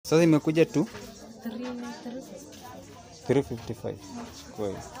Sasa imekuja tu 355.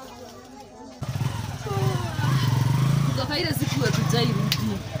 Kweli. Tukafaida siku ya tujairudi.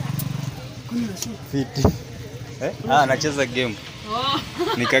 Kuna show. Fiti. Anacheza game.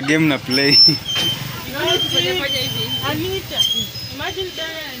 Nika game na play. Unaona tufanye hivi. Anita, imagine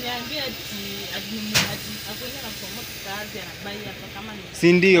dada ananiambia ati akwenda na promote kazi anabai hapa kama ni.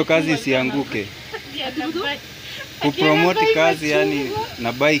 Si ndio kazi isianguke. Kupromote kazi yani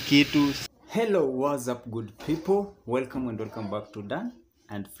na buy kitu. Hello, what's up good people? Welcome and welcome back to Dan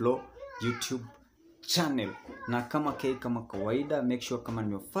and Flo YouTube channel. Na kama kama kawaida, make sure kama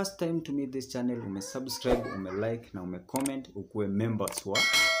ni your first time to meet this channel, umesubscribe, umelike na umecomment, ukuwe members wa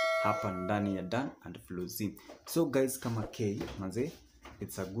hapa ndani ya Dan and Flozy. So guys, kama manze,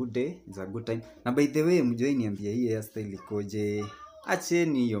 it's a good day, it's a good time. Na by the way, mjoi niambia hii hairstyle ikoje?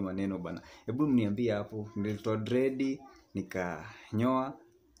 Acheni hiyo maneno bana. Hebu mniambie hapo, nilitoa dread, nikanyoa.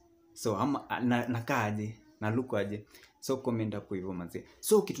 So ama nakaaje? Na look aje? So comment hapo hivyo manze.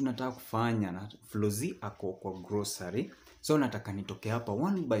 So kitu nataka kufanya na Flozy ako kwa grocery. So nataka nitoke hapa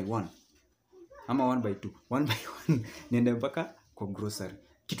one by one. Ama one by two. One by one. Niende mpaka kwa grocery.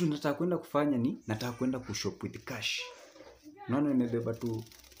 Kitu nataka kwenda kufanya ni nataka kwenda kushop with cash. Naona nimebeba tu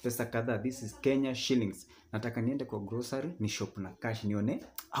pesa kadhaa. This is Kenya shillings. Nataka niende kwa grocery ni shop na cash nione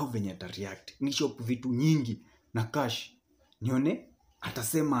au venye ata react. Ni shop vitu nyingi na cash. Nione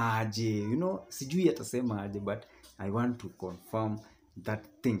atasema aje. You know, sijui atasema aje but I want to confirm that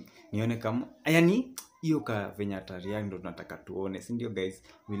thing. Nione kama yani hiyo ka venye ata react ndo tunataka tuone. Si ndio guys?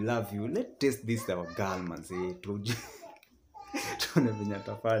 We love you. Let's test this our girl manze. Tuone venye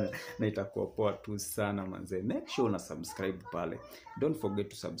atafanya na itakuwa poa tu sana manze. Make sure una subscribe pale. Don't forget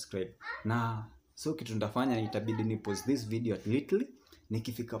to subscribe. Na so kitu nitafanya itabidi ni pause this video at little.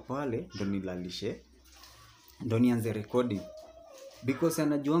 Nikifika pale ndo nilalishe. Ndo nianze recording. Because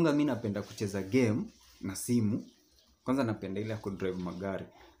anajuanga mimi napenda kucheza game na simu. Kwanza napenda ile ya kudrive magari.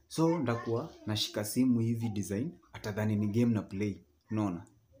 So ndakuwa nashika simu hivi design atadhani ni game na play. Unaona?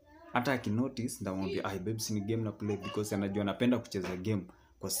 Hata akinotice ndamwambia babes ni game na play because anajua napenda kucheza game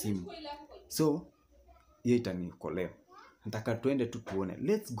kwa simu. So hiyo itanikolea. Nataka tuende tu tuone.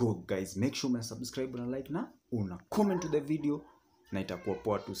 Let's go guys. Make sure una subscribe na like na una comment to the video na itakuwa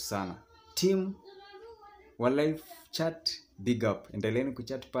poa tu sana. Team wa live chat, big up. Endeleeni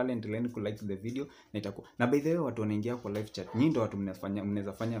kuchat pale, endeleeni kulike the video na itakuwa. Na by the way watu wanaingia kwa live chat, nyinyi ndio watu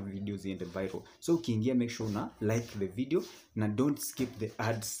mnaweza fanya videos ziende viral. So ukiingia make sure una like the video na don't skip the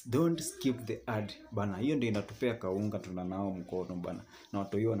ads. Don't skip the ad. Bana, hiyo ndio inatupea kaunga tunanao mkono bana. Na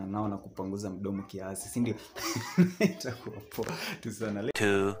watu hiyo wananao na kupanguza mdomo kiasi, si ndio? Itakuwa poa tu sana.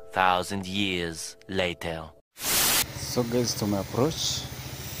 2000 years later. So guys, to my approach.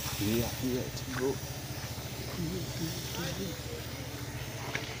 Here to go.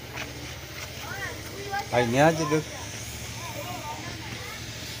 Hai ni aje dok.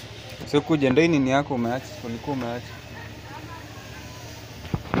 Sio kuja ndio nini yako umeacha? Ulikuwa umeacha.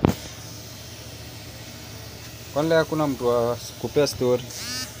 Kwani hakuna mtu wa kupea story?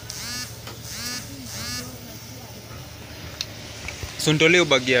 Suntoleo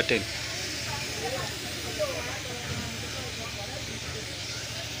bagi ya tena.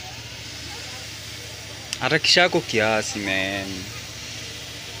 Harakisha yako kiasi man.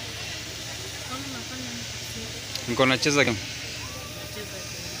 Niko nacheza game.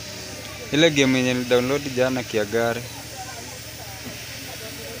 Ile game yenye nilidownload jana kia gari.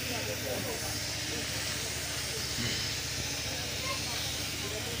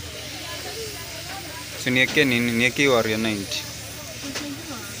 Sinieke nini? Nieke Warrior 90.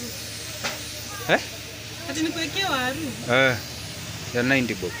 Ati nikuwekea waru? Ya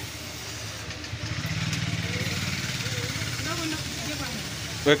 90 bob.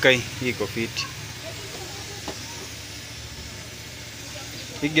 Weka hii iko fiti.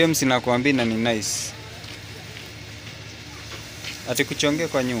 Hii game sinakwambia na ni nice. Ati kuchongea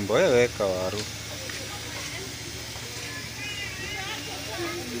kwa nyumba, wewe weka waru.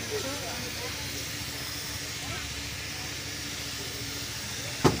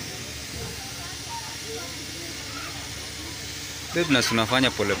 Babe, na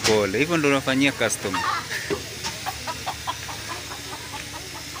tunafanya pole pole. Hivyo ndio unafanyia customer.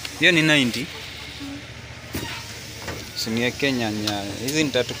 Hiyo ni 90. Sinia Kenya nya. Hizi ni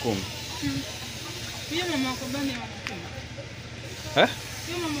 310. Hiyo mama wako bandi anakutuma.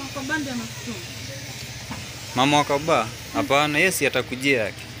 Hiyo mama wako bandi anakutuma. Mama wako ba? Hapana, yes atakujia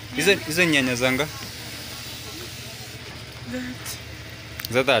yake. Hizo nyanya zanga?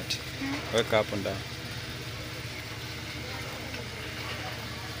 That. Weka hapo ndani.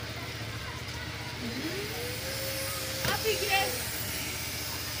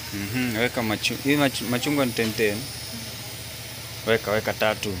 Weka machungwa ni 10. Weka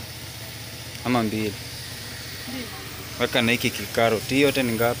 3 ama 2. Weka na hiki kikaroti. Hii yote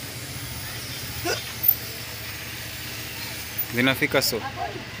ni ngapi? Zinafika so.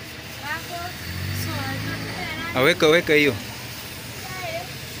 Weka hiyo.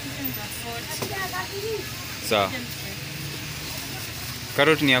 Sawa.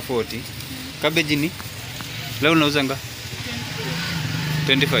 Karoti ni ya 40. Cabbage ni? Leo unauza nga?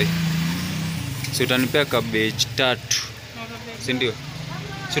 25. Si utanipea cabbage 3. Si ndio?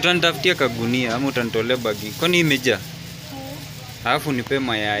 Si utanitafutia kagunia ama utanitolea bagi? Kwani imejaa? Alafu nipe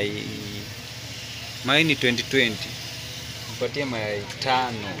mayai. Mayai ni 20. Nipatie mayai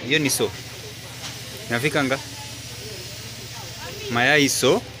 5. Hiyo ni so. Nafika nga? Mayai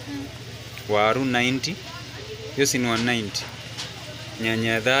so. Waru 90. Hiyo si ni 190.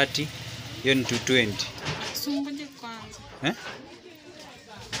 Nyanya 30. Hiyo ni 220. Sungoje kwanza.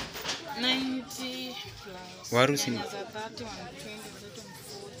 90 plus. Waru si Nyanya za 30,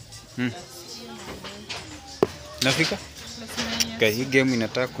 120, 40. Nafika? Okay, hii game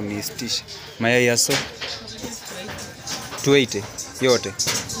inataka kunistisha. Mayai ya so 280 yote.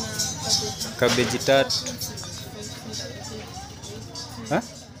 Cabbage 3.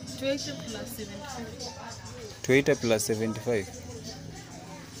 280 plus 75.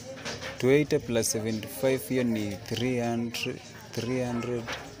 280 plus 75 hiyo ni 300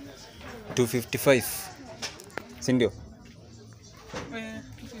 255. Si ndio?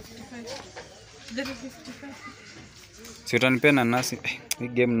 255. Si utanipea nanasi. Hii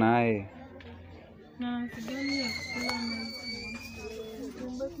game naye. Na kigani ya kukula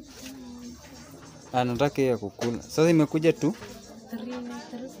Anataka ya kukula. Sasa imekuja tu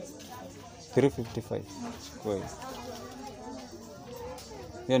 355. Kweli.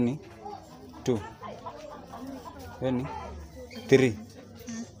 Yani 2. Yani 3.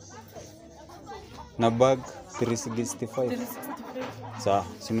 Na bag 365. Sawa,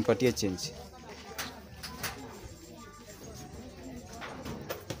 sinipatie change.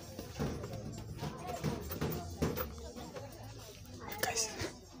 Guys.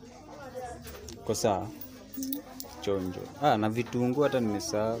 Kwa sawa. Chonjo. Na vitunguu hata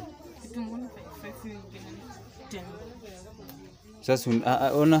nimesahau. vitunguu ni 5 Sasa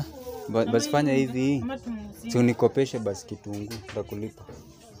ona basi fanya hivi. Si unikopeshe basi kitunguu nitakulipa.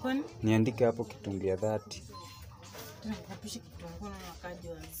 Kwani? Niandike hapo kitunguu ya 30. Tunakapisha kitunguu na wakaji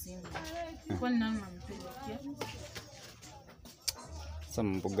wa simu. Kwani nani nampelekea? Sasa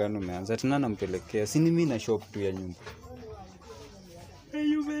mambo gani umeanza? Tena nampelekea. Si ni mimi na shop tu ya nyumba.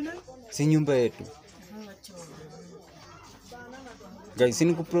 Si nyumba yetu. Guys, si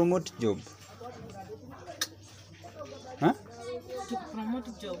nikupromote job.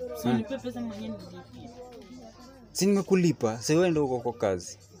 Promote job. So nipe pesa mwenyewe nilipie. Si nimekulipa. Sasa wewe ndio uko kwa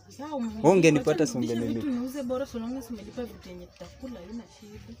kazi. Sawa, ungenipata si ungenilipa. Niuze bora so long as umelipa vitu yenye tutakula haina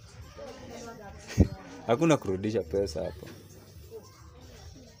shida. Hakuna kurudisha pesa hapo.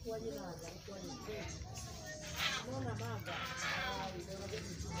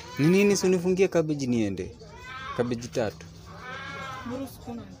 Nini si unifungie cabbage niende? Cabbage 3. Bora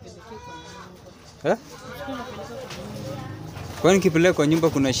sikuna nipelekee kwa nyumba. Sikuna peleka kwa nyumba. Kwani nikipeleka kwa nyumba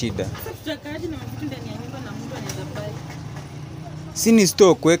kuna shida? Sasa tutakaje na vitu ndani ya nyumba na mtu anaweza buy? Si ni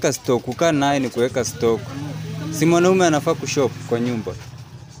stock, kuweka stock. Kukaa naye ni kuweka stock. Si mwanaume anafaa kushop kwa nyumba.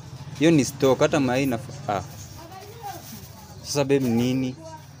 Hiyo ni stock, hata mayai nafaa. Sasa babe nini?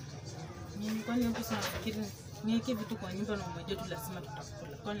 Kwani hapo sasa nafikiri niweke vitu kwa nyumba na umejua tu lazima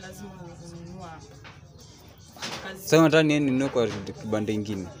tutakula. Kwani lazima ununue kazi. Sasa nataka ninunue kwa kibanda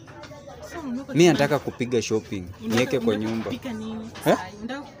kingine. Mimi nataka kupiga shopping. Niweke kwa nyumba. Kupika nini?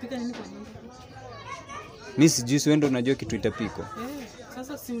 Unataka kupika nini kwa nyumba? Mimi sijui, si wewe ndio unajua kitu itapikwa.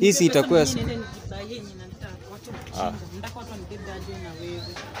 Sasa si hii si itakuwa niende nikibaye yenye nataka watu kuchinja. Nataka watu wanibebe aje na wewe.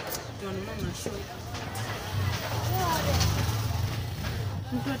 Tunaona na shop.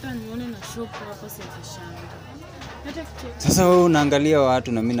 Mtu hata nione na shop hapa si kishanga. Sasa wewe unaangalia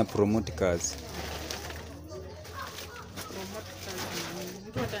watu na mimi na promote kazi.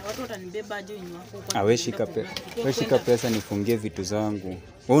 Watu watanibeba aje wenye wako. Wewe shika pesa nifungie vitu zangu.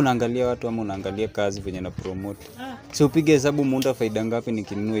 Wewe unaangalia watu ama unaangalia kazi venye na promote? Si upige hesabu muunda faida ngapi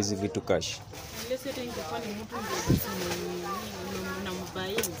nikinunua hizi vitu cash.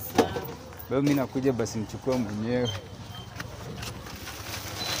 Wewe mimi nakuja basi nichukue mwenyewe.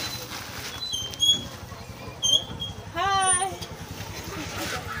 Hi.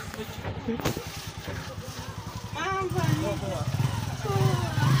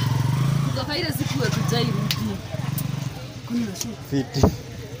 Tukafaida siku ya tujairudia. Kuna shida. Fiti.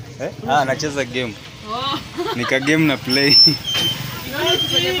 Anacheza game. Nika game na play.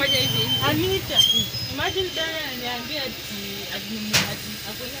 Fanya hivi. Anita, imagine Dana ananiambia ati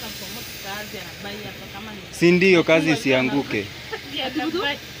akwenda na promote kazi anabai hapa kama ni. Si ndio kazi isianguke.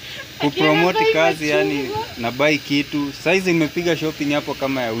 Kupromote kazi yani nabai kitu. Saizi nimepiga shopping hapo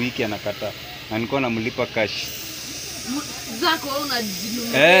kama ya wiki anakataa. Na nilikuwa namlipa cash. Zako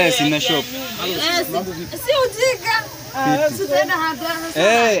unajinunua. Sina shop. Si ujinga. Tutaenda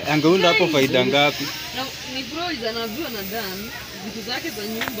hapa. Angeunda hapo faida ngapi? Na ni bro anaambiwa na Dan vitu zake za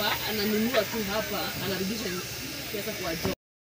nyumba ananunua tu hapa, anarudisha pesa kwa job.